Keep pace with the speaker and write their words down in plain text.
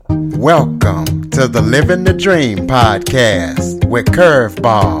Welcome to the Living the Dream podcast with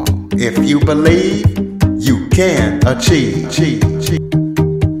Curveball. If you believe, you can achieve.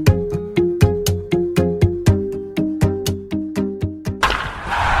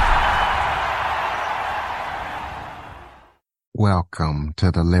 Welcome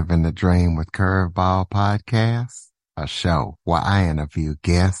to the Living the Dream with Curveball podcast, a show where I interview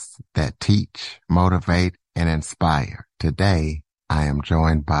guests that teach, motivate, and inspire. Today, I am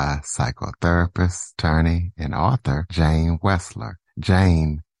joined by psychotherapist, attorney, and author Jane Wessler.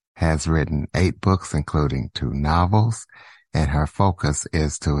 Jane has written 8 books, including 2 novels, and her focus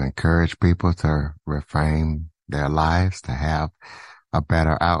is to encourage people to reframe their lives to have a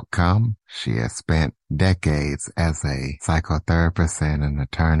better outcome. She has spent decades as a psychotherapist and an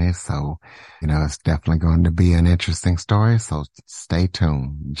attorney, so, it's definitely going to be an interesting story, so stay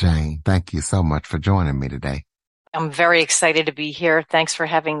tuned. Jane, thank you so much for joining me today. I'm very excited to be here. Thanks for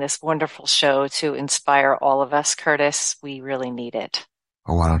having this wonderful show to inspire all of us, Curtis. We really need it.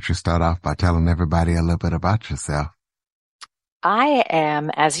 Well, why don't you start off by telling everybody a little bit about yourself? I am,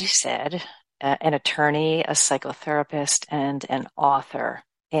 as you said, an attorney, a psychotherapist, and an author.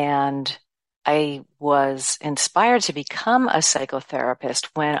 And I was inspired to become a psychotherapist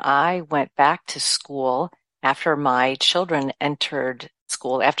when I went back to school after my children entered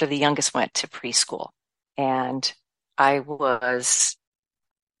school, after the youngest went to preschool. And I was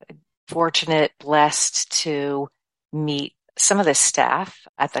fortunate, blessed to meet some of the staff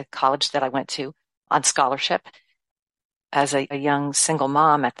at the college that I went to on scholarship as a young single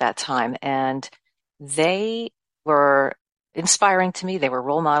mom at that time. And they were inspiring to me. They were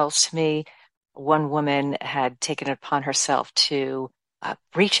role models to me. One woman had taken it upon herself to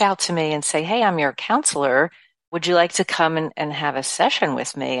reach out to me and say, "Hey, I'm your counselor. Would you like to come and have a session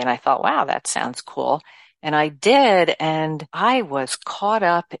with me?" And I thought, wow, that sounds cool. And I did, and I was caught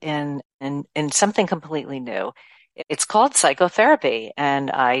up in something completely new. It's called psychotherapy, and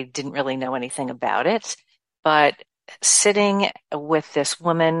I didn't really know anything about it. But sitting with this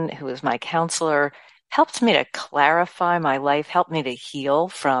woman who was my counselor helped me to clarify my life, helped me to heal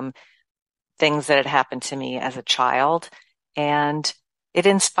from things that had happened to me as a child. And it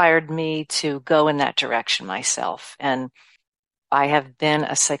inspired me to go in that direction myself. And I have been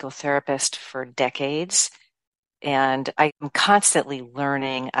a psychotherapist for decades, and I'm constantly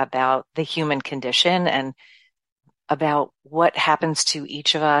learning about the human condition and about what happens to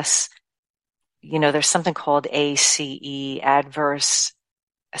each of us. There's something called ACE, adverse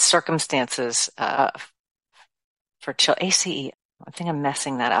circumstances for children. ACE, I think I'm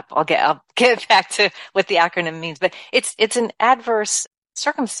messing that up. I'll get back to what the acronym means, but it's an adverse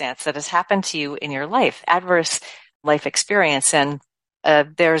circumstance that has happened to you in your life, adverse life experience. And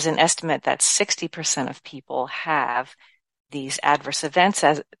there's an estimate that 60% of people have these adverse events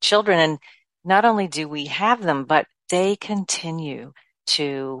as children. And not only do we have them, but they continue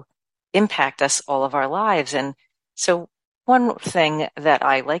to impact us all of our lives. And so one thing that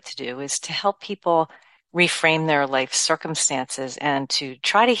I like to do is to help people reframe their life circumstances and to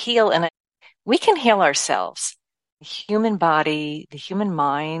try to heal. And we can heal ourselves. The human body, the human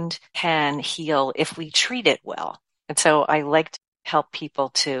mind can heal if we treat it well. And so I like to help people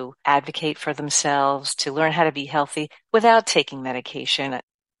to advocate for themselves, to learn how to be healthy without taking medication.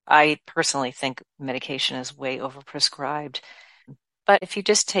 I personally think medication is way overprescribed. But if you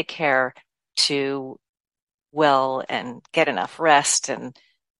just take care to well and get enough rest and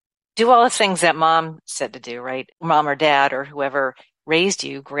do all the things that mom said to do, right? Mom or dad or whoever raised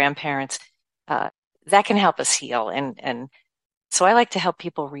you, grandparents, that can help us heal. And so I like to help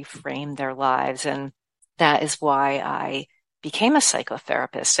people reframe their lives. And that is why I became a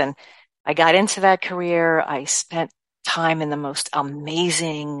psychotherapist. And I got into that career. I spent time in the most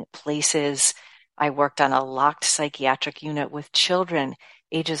amazing places. I worked on a locked psychiatric unit with children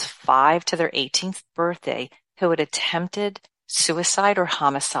ages 5 to their 18th birthday who had attempted suicide or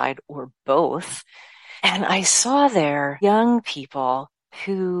homicide or both. And I saw there young people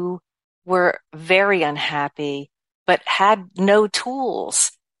who were very unhappy, but had no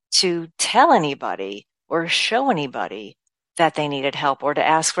tools to tell anybody or show anybody that they needed help or to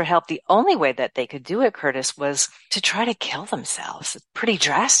ask for help. The only way that they could do it, Curtis, was to try to kill themselves. It's pretty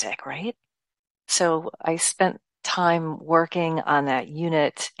drastic, right? So I spent time working on that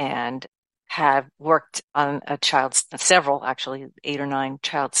unit and have worked on several, actually 8 or 9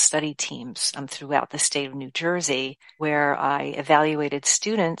 child study teams throughout the state of New Jersey, where I evaluated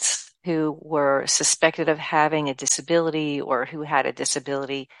students who were suspected of having a disability or who had a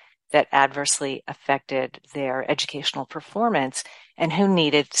disability that adversely affected their educational performance and who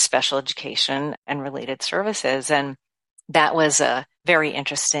needed special education and related services. And that was a very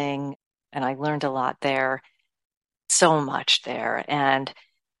interesting. And I learned a lot there, so much there. And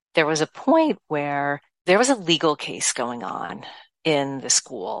there was a point where there was a legal case going on in the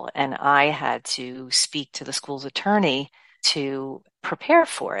school, and I had to speak to the school's attorney to prepare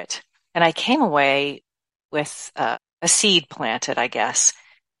for it. And I came away with a seed planted, I guess.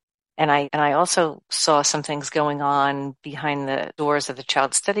 And I also saw some things going on behind the doors of the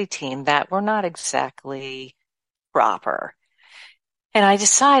child study team that were not exactly proper. And I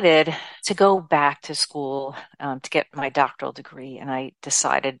decided to go back to school to get my doctoral degree. And I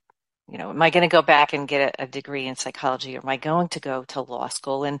decided, am I going to go back and get a degree in psychology, or am I going to go to law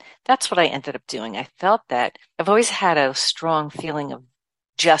school? And that's what I ended up doing. I felt that I've always had a strong feeling of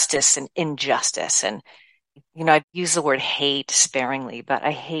justice and injustice. And, I use the word hate sparingly, but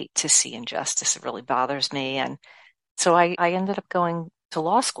I hate to see injustice. It really bothers me. And so I ended up going to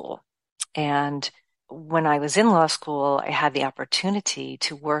law school. And when I was in law school, I had the opportunity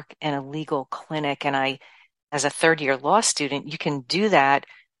to work in a legal clinic. And as a third year law student, you can do that.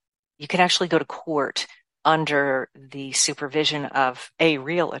 You can actually go to court under the supervision of a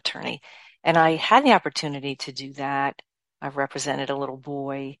real attorney. And I had the opportunity to do that. I represented a little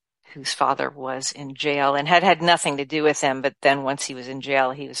boy whose father was in jail and had nothing to do with him. But then once he was in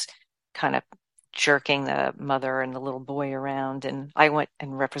jail, he was kind of jerking the mother and the little boy around. And I went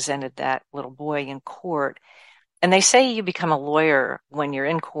and represented that little boy in court. And they say you become a lawyer when you're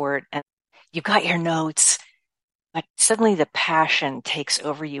in court and you've got your notes, but suddenly the passion takes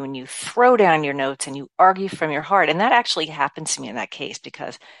over you and you throw down your notes and you argue from your heart. And that actually happened to me in that case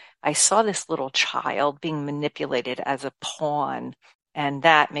because I saw this little child being manipulated as a pawn, and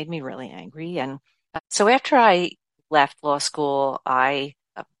that made me really angry. And so after I left law school, I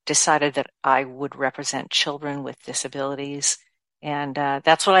decided that I would represent children with disabilities. And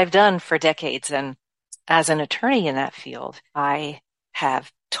that's what I've done for decades. And as an attorney in that field, I have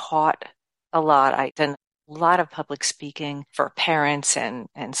taught a lot. I've done a lot of public speaking for parents and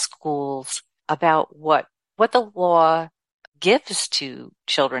schools about what the law gives to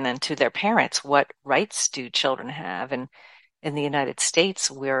children and to their parents. What rights do children have? And in the United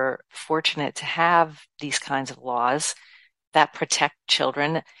States, we're fortunate to have these kinds of laws that protect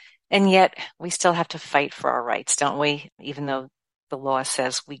children. And yet we still have to fight for our rights, don't we? Even though the law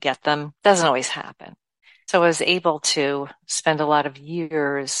says we get them, doesn't always happen. So I was able to spend a lot of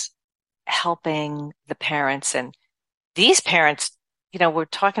years helping the parents. And these parents, we're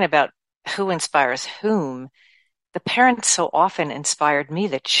talking about who inspires whom. The parents so often inspired me.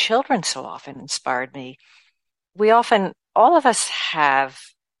 The children so often inspired me. All of us have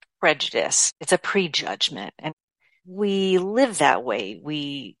prejudice. It's a prejudgment. And we live that way.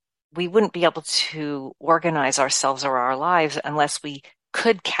 We wouldn't be able to organize ourselves or our lives unless we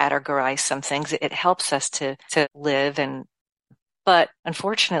could categorize some things. It helps us to live. But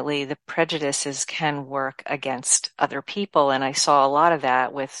unfortunately, the prejudices can work against other people. And I saw a lot of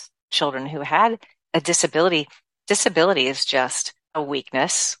that with children who had a disability. Disability is just a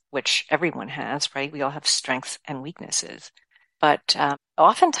weakness, which everyone has, right? We all have strengths and weaknesses. But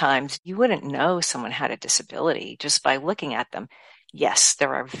oftentimes, you wouldn't know someone had a disability just by looking at them. Yes,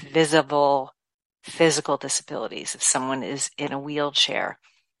 there are visible physical disabilities. If someone is in a wheelchair,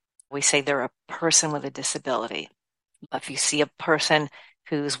 we say they're a person with a disability. If you see a person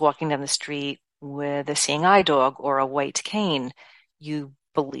who's walking down the street with a seeing eye dog or a white cane, you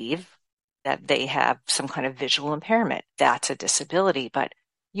believe that they have some kind of visual impairment. That's a disability, but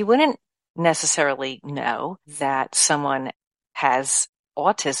you wouldn't necessarily know that someone has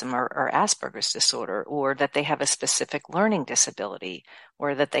autism or Asperger's disorder, or that they have a specific learning disability,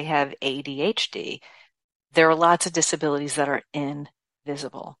 or that they have ADHD. There are lots of disabilities that are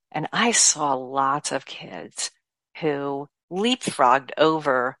invisible. And I saw lots of kids who leapfrogged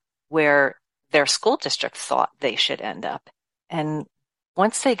over where their school district thought they should end up. And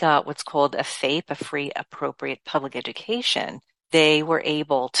once they got what's called a FAPE, a free appropriate public education, they were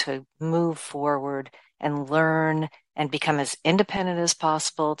able to move forward and learn and become as independent as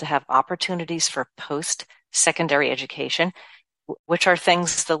possible, to have opportunities for post-secondary education, which are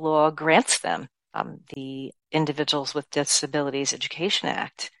things the law grants them. The Individuals with Disabilities Education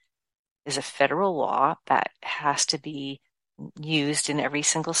Act is a federal law that has to be used in every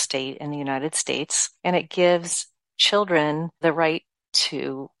single state in the United States, and it gives children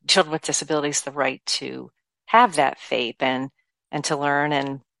with disabilities the right to have that FAPE and to learn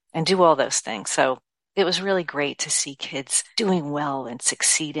and do all those things. So it was really great to see kids doing well and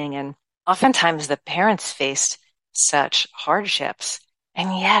succeeding. And oftentimes the parents faced such hardships,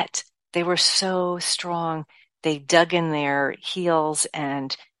 and yet they were so strong. They dug in their heels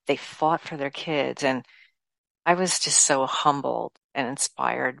and they fought for their kids. And I was just so humbled and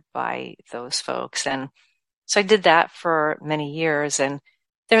inspired by those folks. And so I did that for many years, and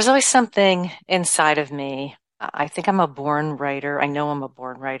there's always something inside of me. I think I'm a born writer. I know I'm a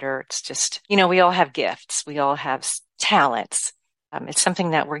born writer. It's just, we all have gifts. We all have talents. It's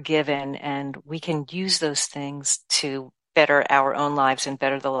something that we're given, and we can use those things to better our own lives and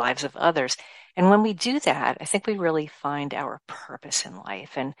better the lives of others. And when we do that, I think we really find our purpose in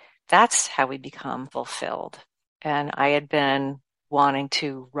life. And that's how we become fulfilled. And I had been wanting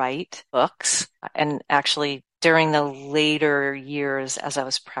to write books. And actually, during the later years, as I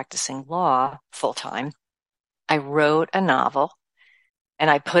was practicing law full time, I wrote a novel and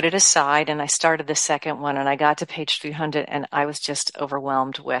I put it aside and I started the second one and I got to page 300 and I was just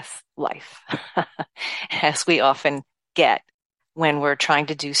overwhelmed with life, as we often get when we're trying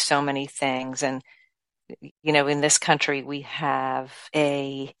to do so many things. And in this country, we have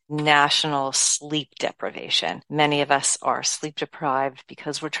a national sleep deprivation. Many of us are sleep deprived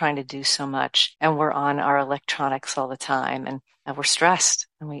because we're trying to do so much and we're on our electronics all the time and we're stressed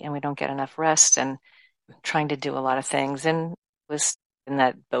and we don't get enough rest and trying to do a lot of things, and was in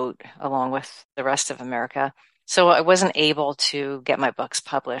that boat along with the rest of America. So I wasn't able to get my books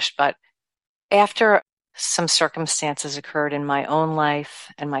published, but after some circumstances occurred in my own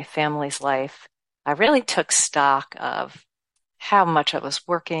life and my family's life, I really took stock of how much I was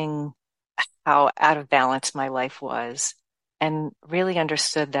working, how out of balance my life was, and really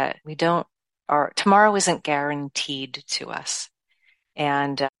understood that tomorrow isn't guaranteed to us.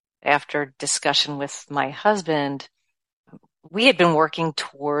 And after discussion with my husband, we had been working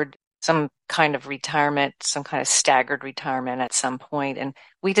toward some kind of retirement, some kind of staggered retirement at some point, and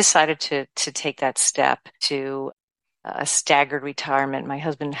we decided to take that step to a staggered retirement. My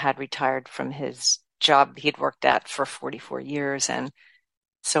husband had retired from his job he'd worked at for 44 years. And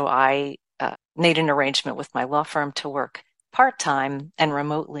so I made an arrangement with my law firm to work part-time and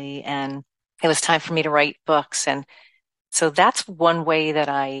remotely. And it was time for me to write books. And so that's one way that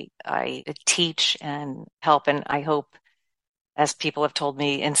I teach and help. And I hope, as people have told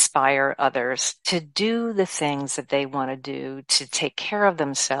me, inspire others to do the things that they want to do, to take care of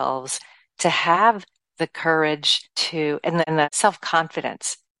themselves, to have the courage and the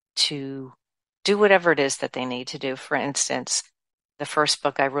self-confidence to do whatever it is that they need to do. For instance, the first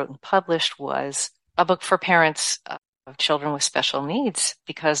book I wrote and published was a book for parents of children with special needs,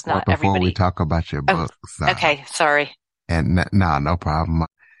 because not Before everybody. we talk about your books. Okay, sorry. And no problem.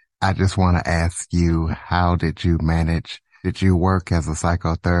 I just want to ask you, how did you manage? Did you work as a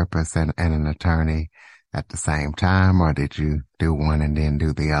psychotherapist and an attorney at the same time, or did you do one and then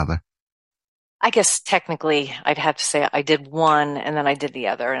do the other? I guess technically I'd have to say I did one and then I did the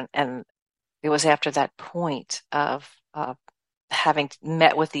other. And it was after that point of having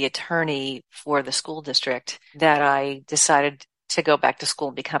met with the attorney for the school district that I decided to go back to school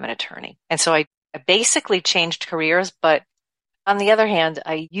and become an attorney. And so I basically changed careers, but on the other hand,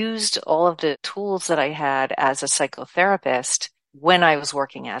 I used all of the tools that I had as a psychotherapist when I was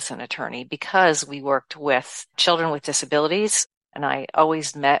working as an attorney, because we worked with children with disabilities, and I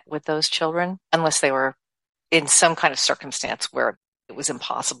always met with those children unless they were in some kind of circumstance where it was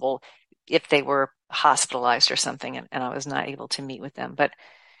impossible, if they were hospitalized or something, and I was not able to meet with them. But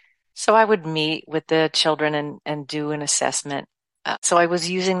so I would meet with the children and do an assessment. So I was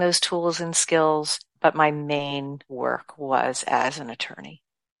using those tools and skills, but my main work was as an attorney.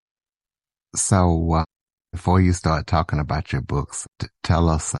 So before you start talking about your books, tell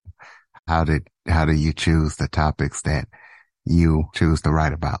us how do you choose the topics that you choose to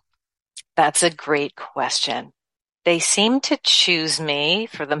write about? That's a great question. They seem to choose me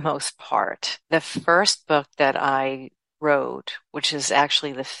for the most part. The first book that I wrote, which is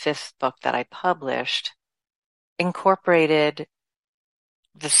actually the fifth book that I published, incorporated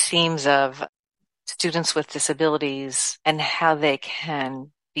the themes of students with disabilities and how they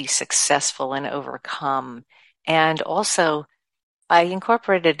can be successful and overcome. And also, I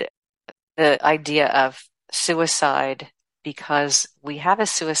incorporated the idea of suicide, because we have a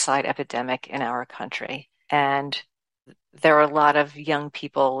suicide epidemic in our country. And there are a lot of young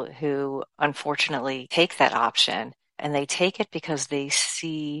people who unfortunately take that option, and they take it because they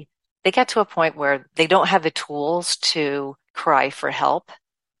get to a point where they don't have the tools to cry for help.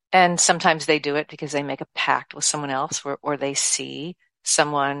 And sometimes they do it because they make a pact with someone else, or they see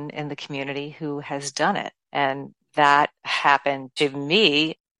someone in the community who has done it. And that happened to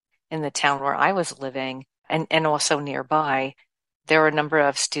me in the town where I was living, and also nearby. There were a number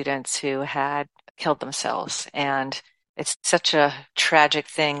of students who had killed themselves, and it's such a tragic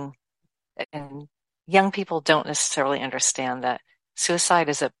thing. And young people don't necessarily understand that suicide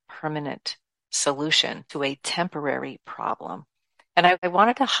is a permanent solution to a temporary problem. And I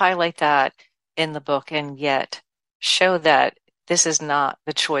wanted to highlight that in the book and yet show that this is not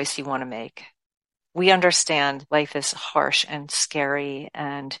the choice you want to make. We understand life is harsh and scary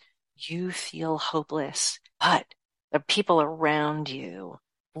and you feel hopeless, but the people around you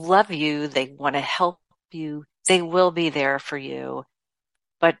love you. They want to help you. They will be there for you,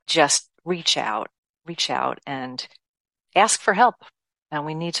 but just reach out and ask for help. And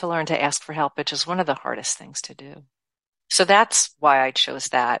we need to learn to ask for help, which is one of the hardest things to do. So that's why I chose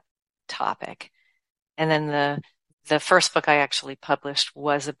that topic. And then the first book I actually published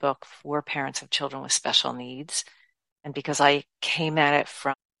was a book for parents of children with special needs. And because I came at it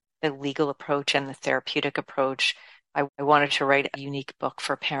from the legal approach and the therapeutic approach, I wanted to write a unique book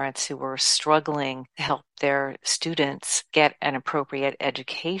for parents who were struggling to help their students get an appropriate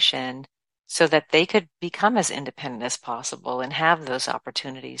education so that they could become as independent as possible and have those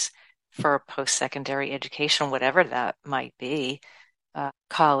opportunities for post-secondary education, whatever that might be,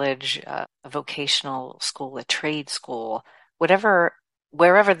 college, a vocational school, a trade school, whatever,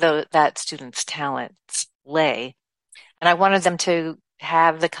 wherever that student's talents lay. And I wanted them to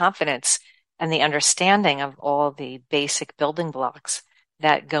have the confidence and the understanding of all the basic building blocks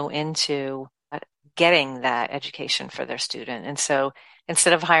that go into getting that education for their student. And so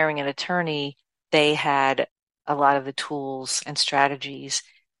instead of hiring an attorney, they had a lot of the tools and strategies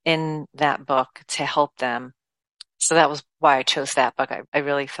in that book to help them. So that was why I chose that book. I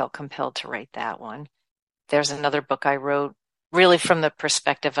really felt compelled to write that one. There's another book I wrote really from the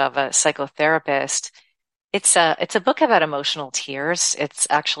perspective of a psychotherapist. It's a book about emotional tears. It's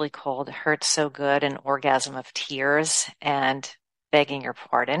actually called Hurt So Good, An Orgasm of Tears, and begging your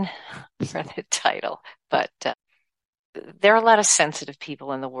pardon for the title. But there are a lot of sensitive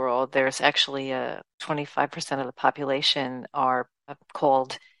people in the world. There's actually 25% of the population are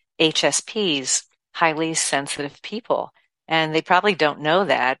called HSPs, highly sensitive people. And they probably don't know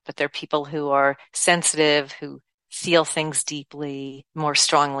that, but they're people who are sensitive, who feel things deeply, more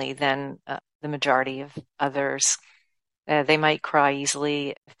strongly than the majority of others. They might cry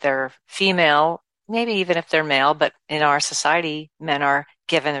easily if they're female, maybe even if they're male, but in our society, men are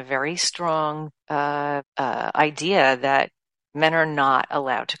given a very strong idea that men are not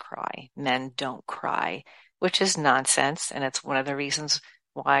allowed to cry. Men don't cry, which is nonsense. And it's one of the reasons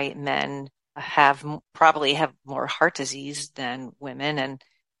why men probably have more heart disease than women. And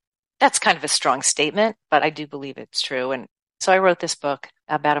that's kind of a strong statement, but I do believe it's true. And so I wrote this book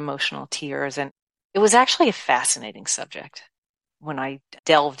about emotional tears, and it was actually a fascinating subject when I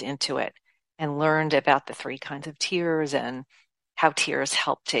delved into it and learned about the three kinds of tears and how tears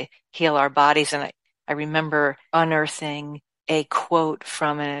help to heal our bodies. And I remember unearthing a quote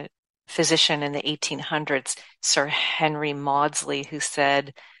from a physician in the 1800s, Sir Henry Maudsley, who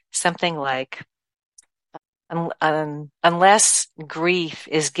said something like, unless grief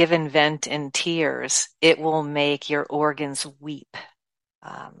is given vent in tears, it will make your organs weep.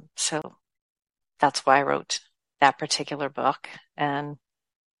 So that's why I wrote that particular book. And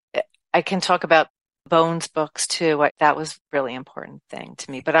I can talk about Bones books too. That was a really important thing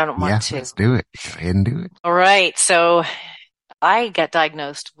to me, but I don't want to. Let's do it. Go ahead and do it. All right. So I got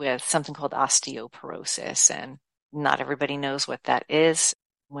diagnosed with something called osteoporosis, and not everybody knows what that is.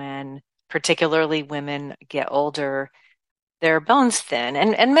 When particularly women get older, their bones thin,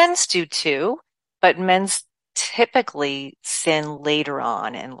 and men's do too, but men's typically thin later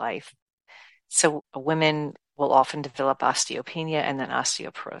on in life. So women will often develop osteopenia and then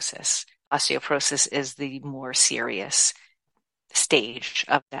osteoporosis. Osteoporosis is the more serious stage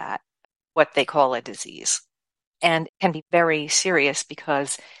of that, what they call a disease, and can be very serious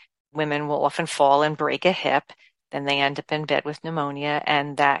because women will often fall and break a hip. Then they end up in bed with pneumonia,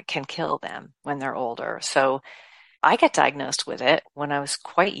 and that can kill them when they're older. So I got diagnosed with it when I was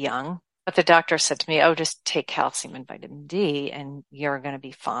quite young, but the doctor said to me, oh, just take calcium and vitamin D and you're going to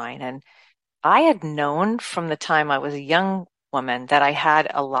be fine. And I had known from the time I was a young woman that I had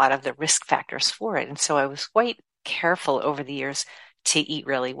a lot of the risk factors for it. And so I was quite careful over the years to eat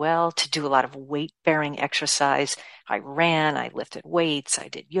really well, to do a lot of weight-bearing exercise. I ran, I lifted weights, I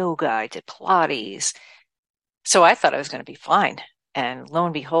did yoga, I did Pilates. So I thought I was going to be fine. And lo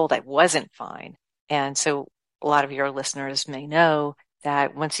and behold, I wasn't fine. And so a lot of your listeners may know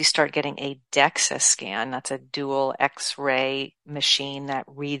that once you start getting a DEXA scan, that's a dual X-ray machine that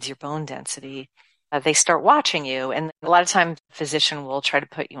reads your bone density, they start watching you. And a lot of times the physician will try to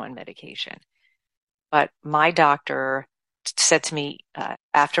put you on medication. But my doctor said to me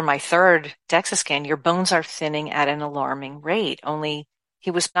after my third DEXA scan, your bones are thinning at an alarming rate. Only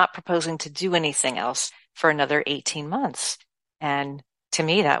he was not proposing to do anything else for another 18 months. And to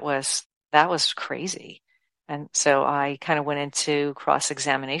me, that was crazy. And so I kind of went into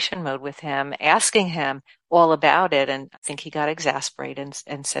cross-examination mode with him, asking him all about it. And I think he got exasperated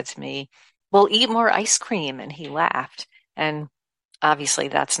and said to me, well, eat more ice cream. And he laughed. And obviously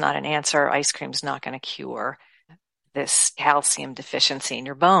that's not an answer. Ice cream's not going to cure this calcium deficiency in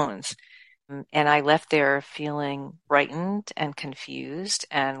your bones. And I left there feeling frightened and confused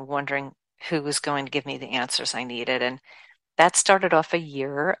and wondering who was going to give me the answers I needed. And that started off a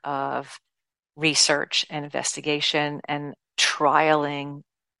year of research and investigation and trialing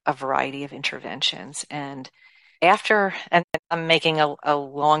a variety of interventions. And I'm making a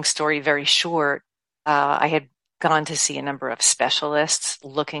long story very short, I had gone to see a number of specialists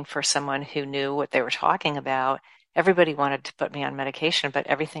looking for someone who knew what they were talking about. Everybody wanted to put me on medication, but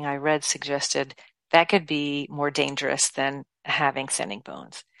everything I read suggested that could be more dangerous than having thinning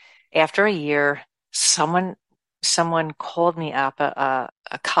bones. After a year, someone called me up, a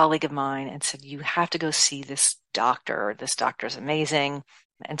colleague of mine, and said, you have to go see this doctor. This doctor's amazing.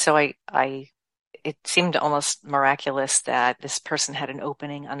 And so it seemed almost miraculous that this person had an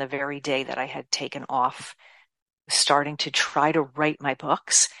opening on the very day that I had taken off, starting to try to write my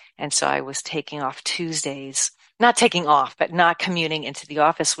books. And so I was taking off Tuesdays, not taking off, but not commuting into the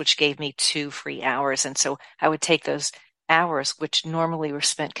office, which gave me 2 free hours. And so I would take those hours, which normally were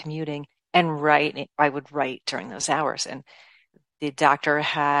spent commuting, and write. I would write during those hours. And the doctor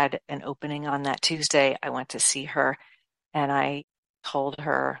had an opening on that Tuesday. I went to see her and I told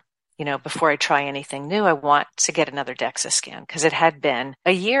her, before I try anything new, I want to get another DEXA scan because it had been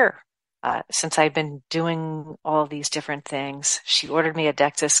a year since I'd been doing all these different things. She ordered me a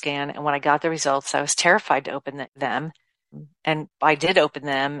DEXA scan, and when I got the results, I was terrified to open them. And I did open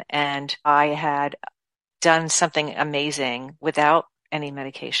them, and I had done something amazing without any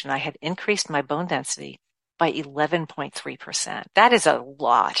medication. I had increased my bone density by 11.3%. That is a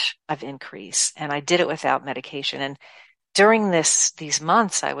lot of increase, and I did it without medication. And during these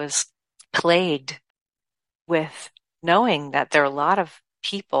months, I was plagued with knowing that there are a lot of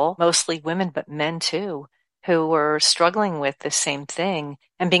people, mostly women, but men too, who were struggling with the same thing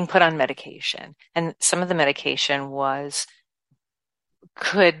and being put on medication. And some of the medication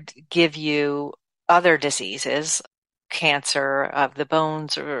could give you other diseases, cancer of the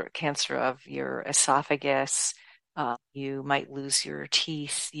bones or cancer of your esophagus. You might lose your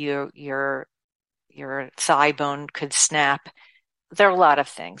teeth. Your thigh bone could snap. There are a lot of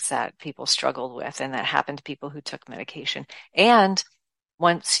things that people struggled with, and that happened to people who took medication. And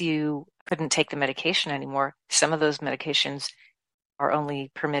once you couldn't take the medication anymore, some of those medications are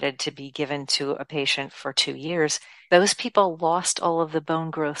only permitted to be given to a patient for 2 years. Those people lost all of the bone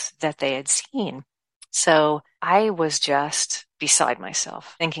growth that they had seen. So I was just beside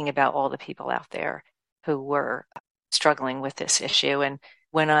myself thinking about all the people out there who were struggling with this issue. And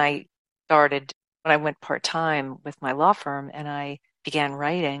when I went part-time with my law firm and I began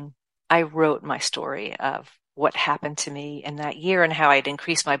writing, I wrote my story of what happened to me in that year and how I'd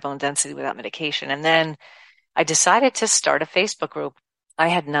increased my bone density without medication. And then I decided to start a Facebook group. I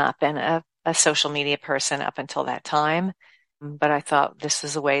had not been a social media person up until that time, but I thought this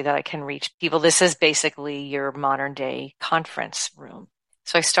is a way that I can reach people. This is basically your modern day conference room.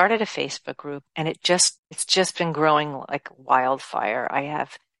 So I started a Facebook group, and it's just been growing like wildfire. I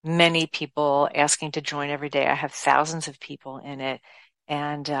have many people asking to join every day. I have thousands of people in it,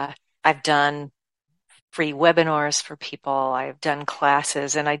 and I've done free webinars for people. I've done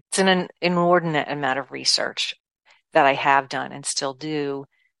classes, and it's an inordinate amount of research that I have done and still do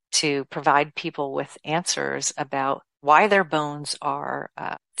to provide people with answers about why their bones are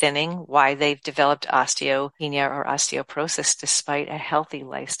thinning, why they've developed osteopenia or osteoporosis despite a healthy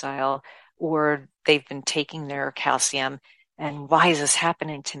lifestyle, or they've been taking their calcium, and why is this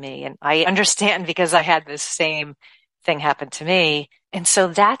happening to me? And I understand because I had this same thing happen to me. And so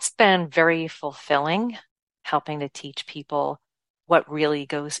that's been very fulfilling, helping to teach people what really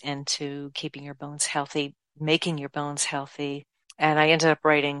goes into keeping your bones healthy, making your bones healthy. And I ended up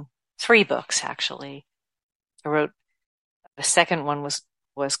writing 3 books, actually. The second one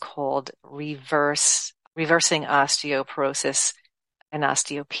was called Reversing Osteoporosis and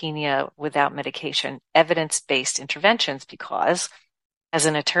Osteopenia Without Medication, Evidence-Based Interventions, because as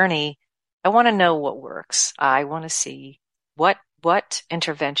an attorney, I want to know what works. I want to see what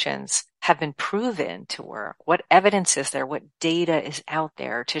interventions have been proven to work, what evidence is there, what data is out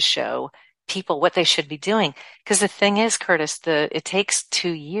there to show people what they should be doing. Because the thing is, Curtis, it takes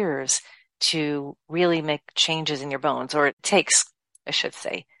 2 years to really make changes in your bones, or it takes, I should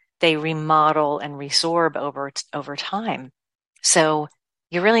say, they remodel and resorb over time. So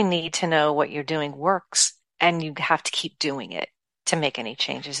you really need to know what you're doing works, and you have to keep doing it to make any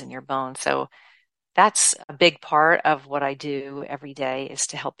changes in your bones. So that's a big part of what I do every day, is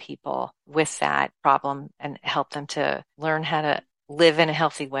to help people with that problem and help them to learn how to live in a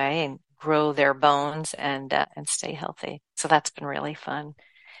healthy way and grow their bones and stay healthy. So that's been really fun.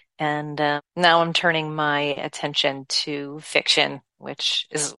 And now I'm turning my attention to fiction, which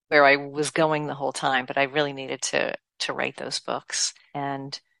is where I was going the whole time, but I really needed to write those books.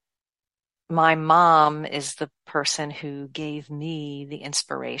 And my mom is the person who gave me the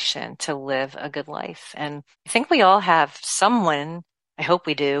inspiration to live a good life. And I think we all have someone, I hope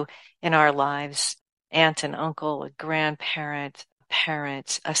we do, in our lives, aunt and uncle, a grandparent, a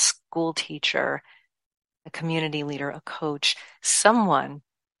parent, a school teacher, a community leader, a coach, someone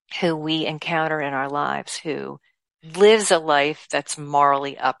who we encounter in our lives who lives a life that's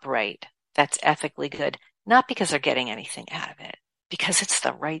morally upright, that's ethically good, not because they're getting anything out of it, because it's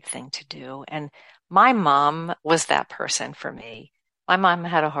the right thing to do. And my mom was that person for me. My mom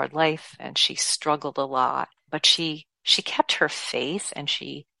had a hard life and she struggled a lot, but she kept her faith, and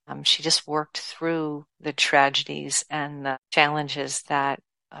she just worked through the tragedies and the challenges that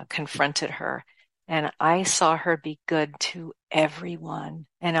confronted her. And I saw her be good to everyone.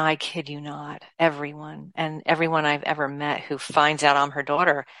 And I kid you not, everyone. And everyone I've ever met who finds out I'm her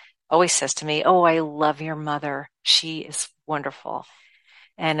daughter always says to me, "Oh, I love your mother. She is wonderful."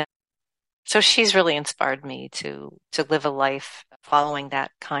 And so she's really inspired me to live a life following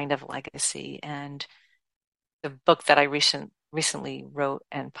that kind of legacy. And the book that I recently wrote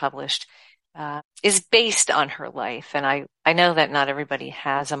and published is based on her life. And I know that not everybody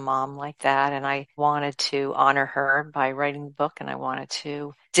has a mom like that. And I wanted to honor her by writing the book, and I wanted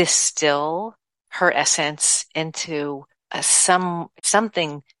to distill her essence into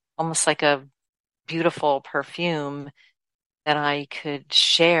something almost like a beautiful perfume that I could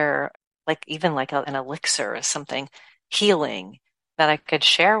share, like even like an elixir or something healing that I could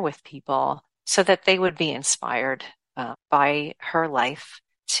share with people so that they would be inspired by her life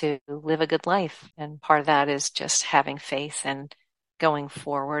to live a good life. And part of that is just having faith and going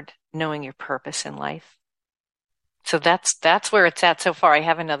forward, knowing your purpose in life. So that's where it's at so far. I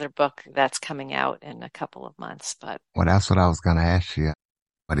have another book that's coming out in a couple of months, but Well, that's what I was going to ask you.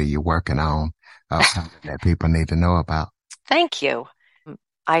 What are you working on that people need to know about? thank you.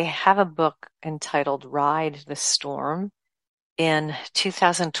 I have a book entitled Ride the Storm. In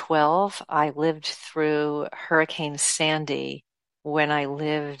 2012, I lived through Hurricane Sandy when I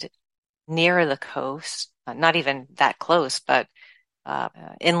lived near the coast, not even that close, but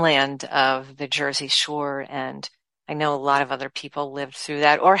inland of the Jersey Shore. And I know a lot of other people lived through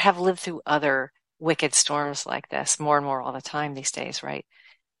that or have lived through other wicked storms like this more and more all the time these days, right?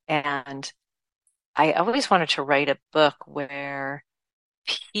 And I always wanted to write a book where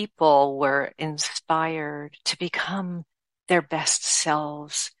people were inspired to become their best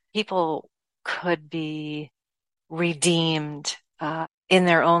selves. People could be redeemed in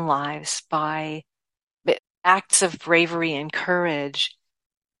their own lives by acts of bravery and courage.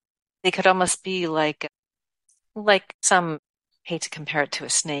 They could almost be like some, hate to compare it to a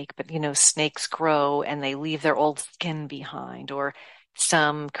snake, but snakes grow and they leave their old skin behind, or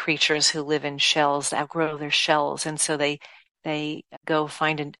some creatures who live in shells outgrow their shells, and so they go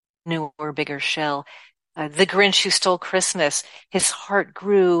find a newer, bigger shell. The Grinch Who Stole Christmas, his heart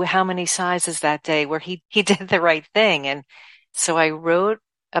grew how many sizes that day where he did the right thing. And so I wrote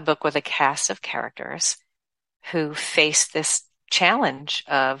a book with a cast of characters who faced this challenge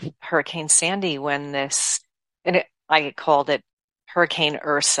of Hurricane Sandy I called it Hurricane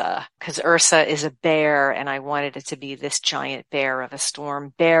Ursa, because Ursa is a bear, and I wanted it to be this giant bear of a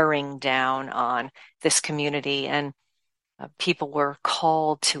storm bearing down on this community. And people were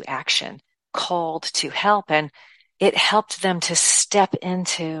called to action, called to help, and it helped them to step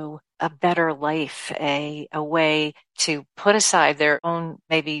into a better life, a way to put aside their own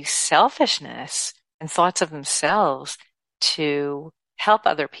maybe selfishness and thoughts of themselves to help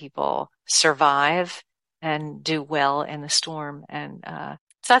other people survive and do well in the storm. And so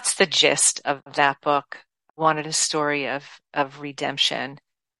that's the gist of that book. I wanted a story of redemption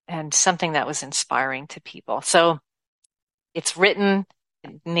and something that was inspiring to people. So it's written,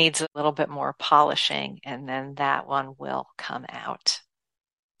 it needs a little bit more polishing, and then that one will come out.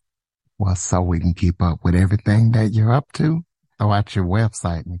 Well, so we can keep up with everything that you're up to, throw out your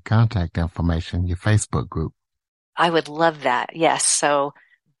website and contact information, your Facebook group. I would love that. Yes. So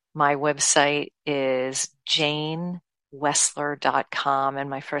my website is janewessler.com, and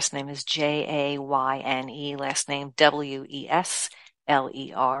my first name is Jayne, last name Wesler.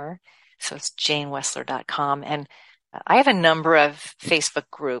 So it's janewessler.com. And I have a number of Facebook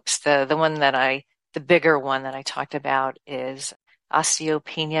groups. The bigger one that I talked about is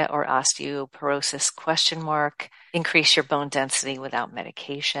osteopenia or osteoporosis ? Increase your bone density without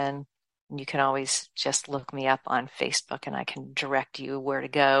medication. And you can always just look me up on Facebook and I can direct you where to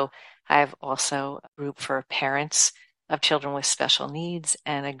go. I have also a group for parents of children with special needs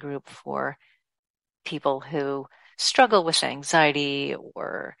and a group for people who struggle with anxiety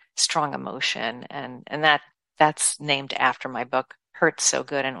or strong emotion. And that's named after my book, Hurt So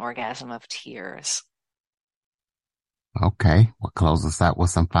Good, An Orgasm of Tears. Okay, we'll close us out with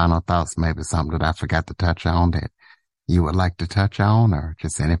some final thoughts, maybe something that I forgot to touch on that you would like to touch on, or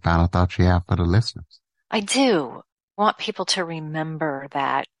just any final thoughts you have for the listeners. I do want people to remember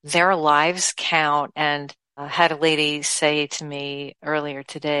that their lives count. And I had a lady say to me earlier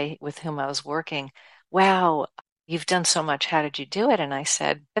today with whom I was working, wow, you've done so much. How did you do it? And I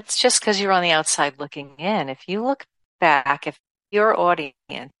said, it's just because you're on the outside looking in. If you look back, if your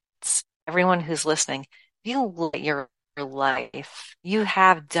audience, everyone who's listening, if you look at your life, you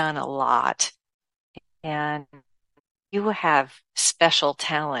have done a lot and you have special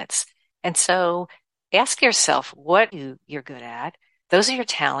talents. And so ask yourself what you're good at. Those are your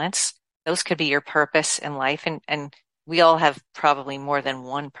talents. Those could be your purpose in life. And we all have probably more than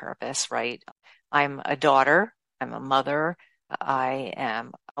one purpose, right? I'm a daughter. I'm a mother. I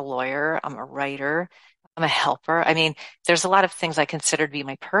am a lawyer. I'm a writer. I'm a helper. I mean, there's a lot of things I consider to be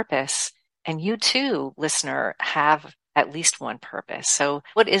my purpose. And you too, listener, have at least one purpose. So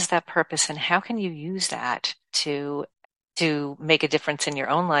what is that purpose and how can you use that to make a difference in your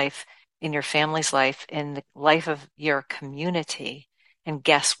own life, in your family's life, in the life of your community? And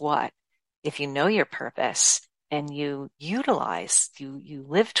guess what? If you know your purpose and you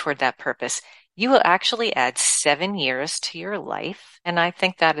live toward that purpose, you will actually add 7 years to your life. And I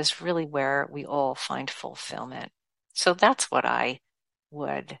think that is really where we all find fulfillment. So that's what I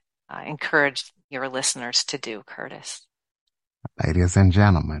would encourage your listeners to do, Curtis. Ladies and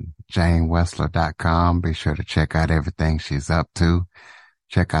gentlemen, JaneWessler.com. Be sure to check out everything she's up to.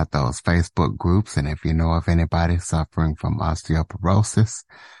 Check out those Facebook groups. And if you know of anybody suffering from osteoporosis,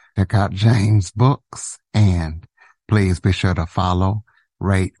 check out Jane's books. And please be sure to follow,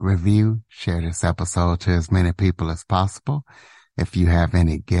 rate, review, share this episode to as many people as possible. If you have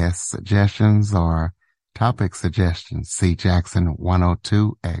any guest suggestions or topic suggestions,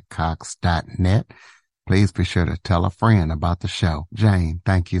 cjackson102@cox.net. Please be sure to tell a friend about the show. Jane,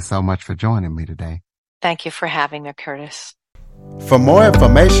 thank you so much for joining me today. Thank you for having me, Curtis. For more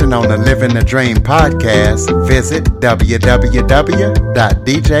information on the Living the Dream podcast, visit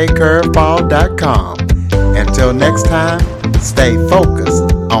www.djcurveball.com. Until next time, stay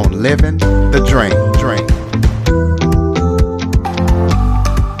focused on living the dream.